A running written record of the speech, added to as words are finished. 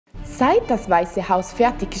Seit das Weiße Haus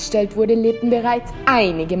fertiggestellt wurde, lebten bereits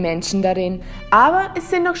einige Menschen darin, aber es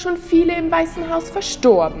sind auch schon viele im Weißen Haus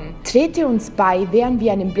verstorben. Trete uns bei, während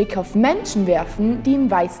wir einen Blick auf Menschen werfen, die im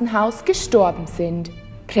Weißen Haus gestorben sind.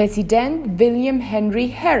 Präsident William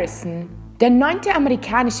Henry Harrison. Der 9.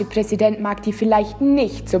 amerikanische Präsident mag dir vielleicht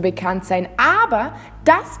nicht so bekannt sein, aber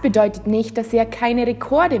das bedeutet nicht, dass er keine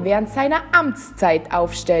Rekorde während seiner Amtszeit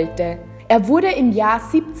aufstellte. Er wurde im Jahr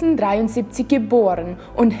 1773 geboren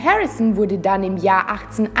und Harrison wurde dann im Jahr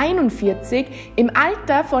 1841 im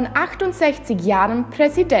Alter von 68 Jahren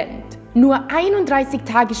Präsident. Nur 31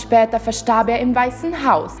 Tage später verstarb er im Weißen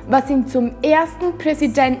Haus, was ihn zum ersten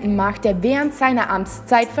Präsidenten macht, der während seiner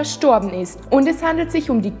Amtszeit verstorben ist. Und es handelt sich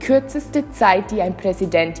um die kürzeste Zeit, die ein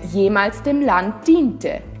Präsident jemals dem Land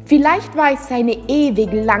diente. Vielleicht war es seine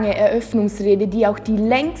ewig lange Eröffnungsrede, die auch die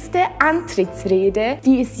längste Antrittsrede,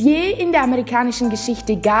 die es je in der amerikanischen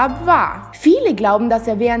Geschichte gab, war. Viele glauben, dass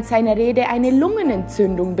er während seiner Rede eine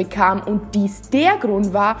Lungenentzündung bekam und dies der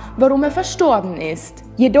Grund war, warum er verstorben ist.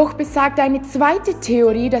 Jedoch besagt eine zweite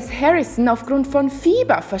Theorie, dass Harrison aufgrund von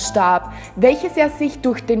Fieber verstarb, welches er sich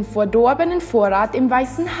durch den verdorbenen Vorrat im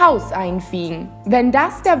Weißen Haus einfing. Wenn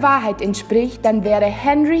das der Wahrheit entspricht, dann wäre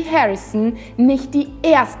Henry Harrison nicht die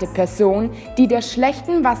erste Person, die der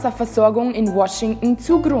schlechten Wasserversorgung in Washington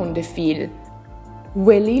zugrunde fiel.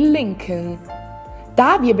 Willie Lincoln.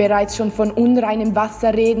 Da wir bereits schon von unreinem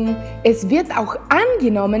Wasser reden, es wird auch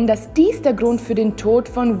angenommen, dass dies der Grund für den Tod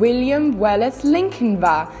von William Wallace Lincoln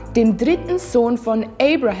war, dem dritten Sohn von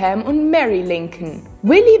Abraham und Mary Lincoln.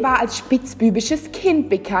 Willie war als spitzbübisches Kind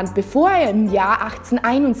bekannt, bevor er im Jahr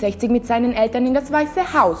 1861 mit seinen Eltern in das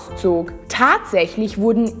Weiße Haus zog. Tatsächlich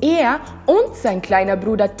wurden er und sein kleiner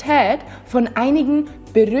Bruder Ted von einigen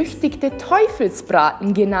berüchtigte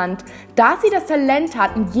Teufelsbraten genannt, da sie das Talent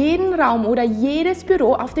hatten, jeden Raum oder jedes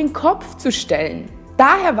Büro auf den Kopf zu stellen.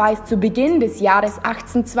 Daher war es zu Beginn des Jahres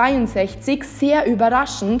 1862 sehr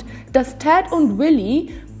überraschend, dass Ted und Willie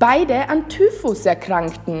beide an Typhus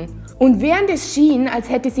erkrankten. Und während es schien, als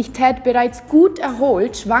hätte sich Ted bereits gut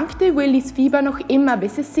erholt, schwankte Willies Fieber noch immer,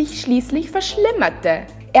 bis es sich schließlich verschlimmerte.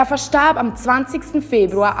 Er verstarb am 20.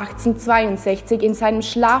 Februar 1862 in seinem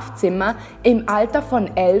Schlafzimmer im Alter von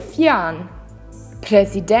 11 Jahren.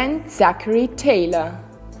 Präsident Zachary Taylor.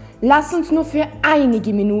 Lass uns nur für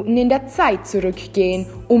einige Minuten in der Zeit zurückgehen,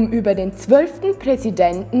 um über den 12.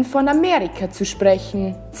 Präsidenten von Amerika zu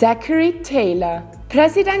sprechen. Zachary Taylor.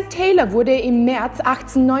 Präsident Taylor wurde im März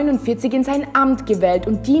 1849 in sein Amt gewählt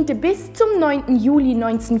und diente bis zum 9. Juli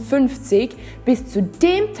 1950, bis zu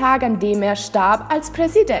dem Tag, an dem er starb, als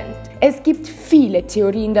Präsident. Es gibt viele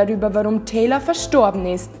Theorien darüber, warum Taylor verstorben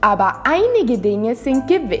ist, aber einige Dinge sind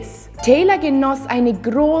gewiss. Taylor genoss eine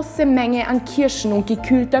große Menge an Kirschen und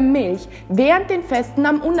gekühlter Milch während den Festen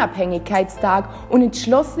am Unabhängigkeitstag und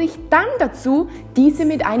entschloss sich dann dazu, diese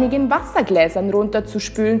mit einigen Wassergläsern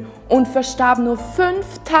runterzuspülen und verstarb nur 5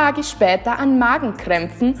 Tage später an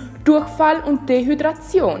Magenkrämpfen, Durchfall und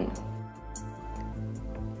Dehydration.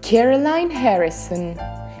 Caroline Harrison.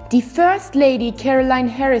 Die FirstLady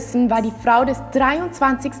Caroline Harrison war die Frau des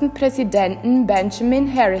 23. Präsidenten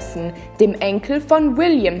Benjamin Harrison, dem Enkel von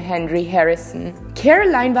William Henry Harrison.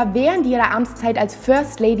 Caroline war während ihrer Amtszeit als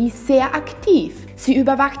FirstLady sehr aktiv. Sie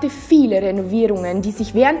überwachte viele Renovierungen, die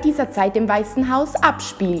sich während dieser Zeit im Weißen Haus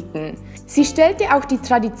abspielten. Sie stellte auch die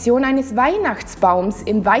Tradition eines Weihnachtsbaums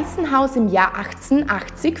im Weißen Haus im Jahr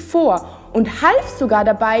 1880 vor und half sogar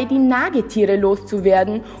dabei, die Nagetiere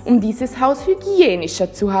loszuwerden, um dieses Haus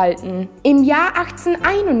hygienischer zu halten. Im Jahr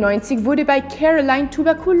 1891 wurde bei Caroline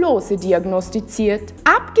Tuberkulose diagnostiziert.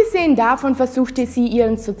 Abgesehen davon versuchte sie,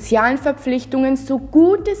 ihren sozialen Verpflichtungen so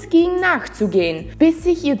gut es ging nachzugehen, bis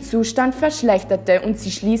sich ihr Zustand verschlechterte und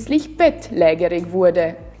sie schließlich bettlägerig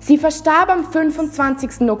wurde. Sie verstarb am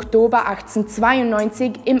 25. Oktober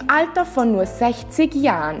 1892 im Alter von nur 60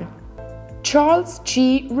 Jahren. Charles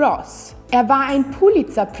G. Ross. Er war ein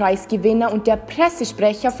Pulitzer-Preisgewinner und der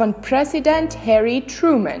Pressesprecher von Präsident Harry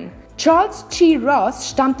Truman. Charles G. Ross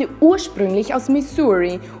stammte ursprünglich aus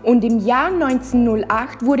Missouri und im Jahr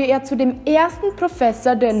 1908 wurde er zu dem ersten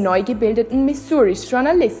Professor der neu gebildeten Missouri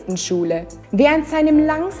Journalistenschule. Während seinem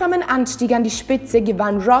langsamen Anstieg an die Spitze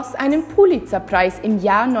gewann Ross einen Pulitzer-Preis im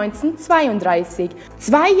Jahr 1932.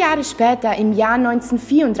 2 Jahre später, im Jahr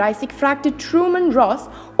 1934, fragte Truman Ross,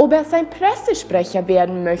 ob er sein Pressesprecher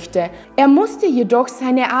werden möchte. Er musste jedoch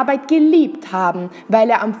seine Arbeit geliebt haben, weil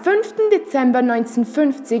er am 5. Dezember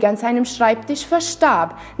 1950 an seinem Schreibtisch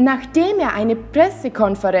verstarb, nachdem er eine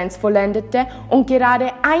Pressekonferenz vollendete und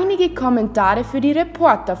gerade einige Kommentare für die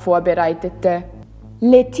Reporter vorbereitete.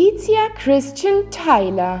 Letitia Christian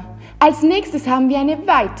Tyler. Als nächstes haben wir eine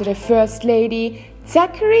weitere First Lady,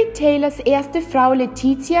 Zachary Taylors erste Frau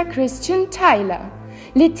Letitia Christian Tyler.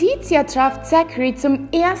 Letitia traf Zachary zum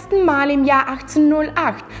ersten Mal im Jahr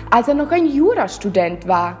 1808, als er noch ein Jurastudent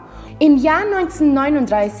war. Im Jahr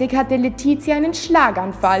 1939 hatte Letitia einen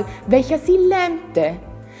Schlaganfall, welcher sie lähmte.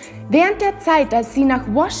 Während der Zeit, als sie nach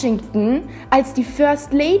Washington als die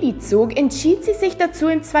FirstLady zog, entschied sie sich dazu,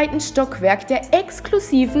 im 2. Stockwerk der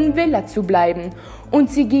exklusiven Villa zu bleiben. Und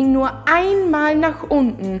sie ging nur einmal nach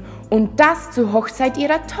unten, und das zur Hochzeit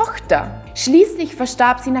ihrer Tochter. Schließlich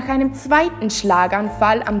verstarb sie nach einem zweiten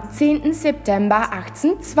Schlaganfall am 10. September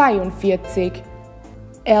 1842.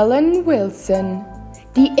 Ellen Wilson.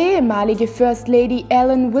 Die ehemalige FirstLady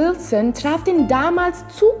Ellen Wilson traf den damals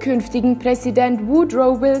zukünftigen Präsident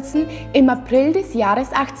Woodrow Wilson im April des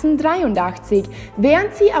Jahres 1883,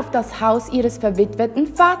 während sie auf das Haus ihres verwitweten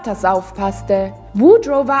Vaters aufpasste.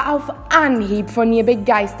 Woodrow war auf Anhieb von ihr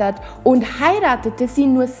begeistert und heiratete sie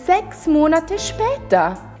nur 6 Monate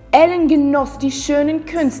später. Ellen genoss die schönen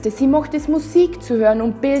Künste, sie mochte es, Musik zu hören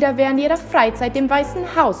und Bilder während ihrer Freizeit im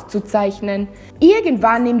Weißen Haus zu zeichnen.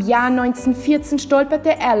 Irgendwann im Jahr 1914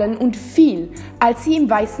 stolperte Ellen und fiel, als sie im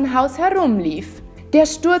Weißen Haus herumlief. Der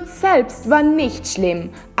Sturz selbst war nicht schlimm,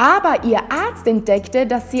 aber ihr Arzt entdeckte,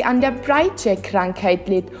 dass sie an der Breitscheck-Krankheit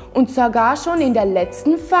litt und sogar schon in der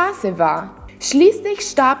letzten Phase war. Schließlich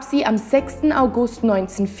starb sie am 6. August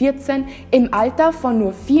 1914 im Alter von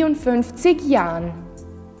nur 54 Jahren.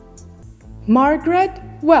 Margaret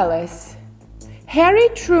Wallace. Harry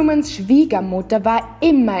Trumans Schwiegermutter war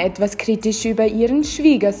immer etwas kritisch über ihren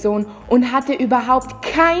Schwiegersohn und hatte überhaupt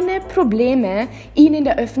keine Probleme, ihn in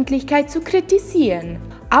der Öffentlichkeit zu kritisieren.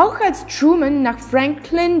 Auch als Truman nach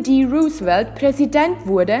Franklin D. Roosevelt Präsident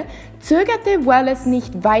wurde, zögerte Wallace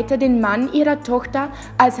nicht weiter, den Mann ihrer Tochter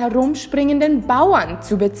als herumspringenden Bauern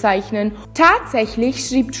zu bezeichnen. Tatsächlich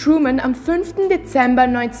schrieb Truman am 5. Dezember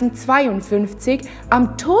 1952,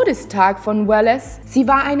 am Todestag von Wallace, sie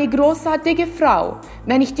war eine großartige Frau.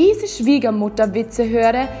 Wenn ich diese Schwiegermutterwitze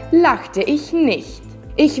höre, lachte ich nicht.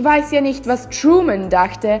 Ich weiß ja nicht, was Truman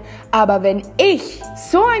dachte, aber wenn ich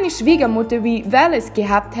so eine Schwiegermutter wie Wallace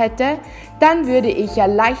gehabt hätte, dann würde ich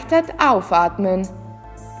erleichtert aufatmen.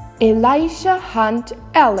 Elisha Hunt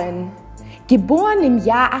Allen. Geboren im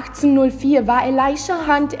Jahr 1804 war Elisha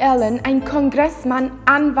Hunt Allen ein Kongressmann,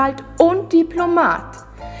 Anwalt und Diplomat.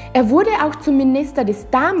 Er wurde auch zum Minister des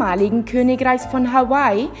damaligen Königreichs von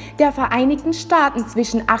Hawaii, der Vereinigten Staaten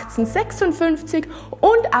zwischen 1856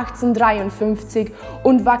 und 1853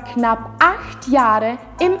 und war knapp 8 Jahre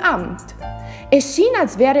im Amt. Es schien,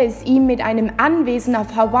 als wäre es ihm mit einem Anwesen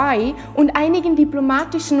auf Hawaii und einigen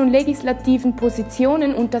diplomatischen und legislativen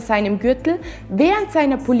Positionen unter seinem Gürtel während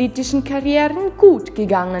seiner politischen Karrieren gut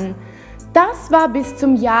gegangen. Das war bis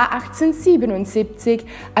zum Jahr 1877,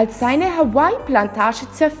 als seine Hawaii-Plantage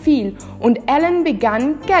zerfiel und Allen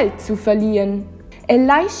begann, Geld zu verlieren.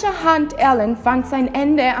 Elisha Hunt Allen fand sein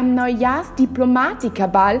Ende am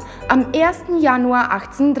Neujahrsdiplomatikerball am 1. Januar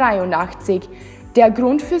 1883. Der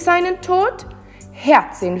Grund für seinen Tod?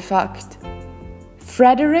 Herzinfarkt.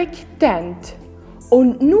 Frederick Dent.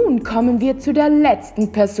 Und nun kommen wir zu der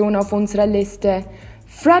letzten Person auf unserer Liste.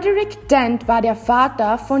 Frederick Dent war der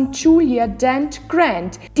Vater von Julia Dent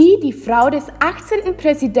Grant, die Frau des 18.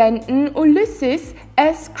 Präsidenten Ulysses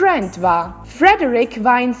S. Grant war. Frederick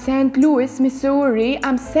war in St. Louis, Missouri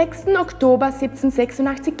am 6. Oktober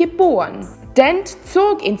 1786 geboren. Dent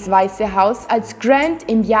zog ins Weiße Haus, als Grant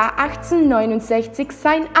im Jahr 1869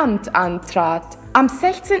 sein Amt antrat. Am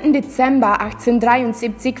 16. Dezember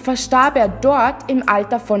 1873 verstarb er dort im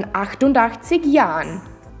Alter von 88 Jahren.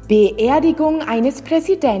 Beerdigung eines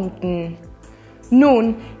Präsidenten.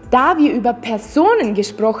 Nun, da wir über Personen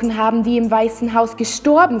gesprochen haben, die im Weißen Haus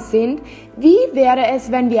gestorben sind, wie wäre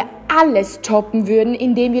es, wenn wir alles toppen würden,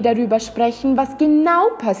 indem wir darüber sprechen, was genau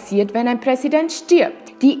passiert, wenn ein Präsident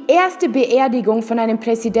stirbt? Die erste Beerdigung von einem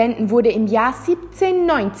Präsidenten wurde im Jahr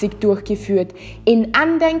 1790 durchgeführt, in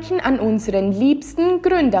Andenken an unseren liebsten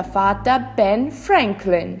Gründervater Ben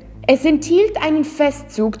Franklin. Es enthielt einen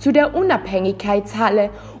Festzug zu der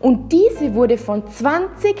Unabhängigkeitshalle und diese wurde von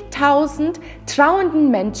 20.000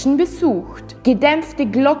 trauernden Menschen besucht. Gedämpfte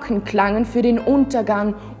Glocken klangen für den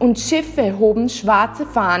Untergang und Schiffe hoben schwarze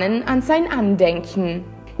Fahnen an sein Andenken.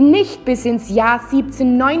 Nicht bis ins Jahr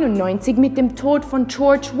 1799 mit dem Tod von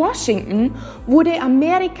George Washington wurde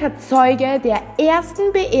Amerika Zeuge der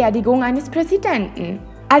ersten Beerdigung eines Präsidenten.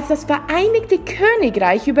 Als das Vereinigte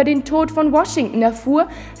Königreich über den Tod von Washington erfuhr,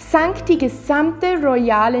 sank die gesamte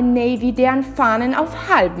Royale Navy deren Fahnen auf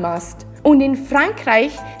Halbmast. Und in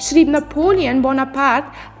Frankreich schrieb Napoleon Bonaparte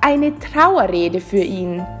eine Trauerrede für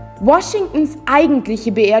ihn. Washingtons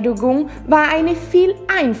eigentliche Beerdigung war eine viel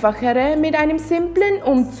einfachere mit einem simplen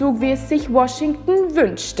Umzug, wie es sich Washington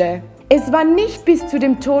wünschte. Es war nicht bis zu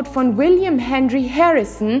dem Tod von William Henry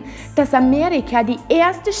Harrison, dass Amerika die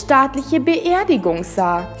erste staatliche Beerdigung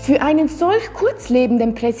sah. Für einen solch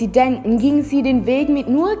kurzlebenden Präsidenten ging sie den Weg mit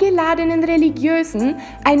nur geladenen Religiösen,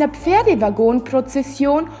 einer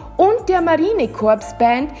Pferdewagonprozession und der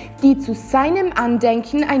Marinekorpsband, die zu seinem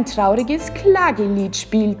Andenken ein trauriges Klagelied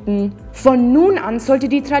spielten. Von nun an sollte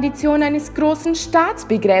die Tradition eines großen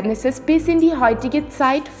Staatsbegräbnisses bis in die heutige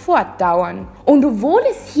Zeit fortdauern. Und obwohl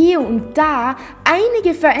es hier und da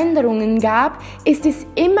einige Veränderungen gab, ist es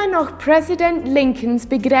immer noch Präsident Lincolns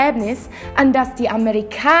Begräbnis, an das die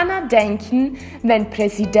Amerikaner denken, wenn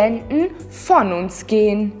Präsidenten von uns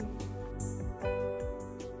gehen.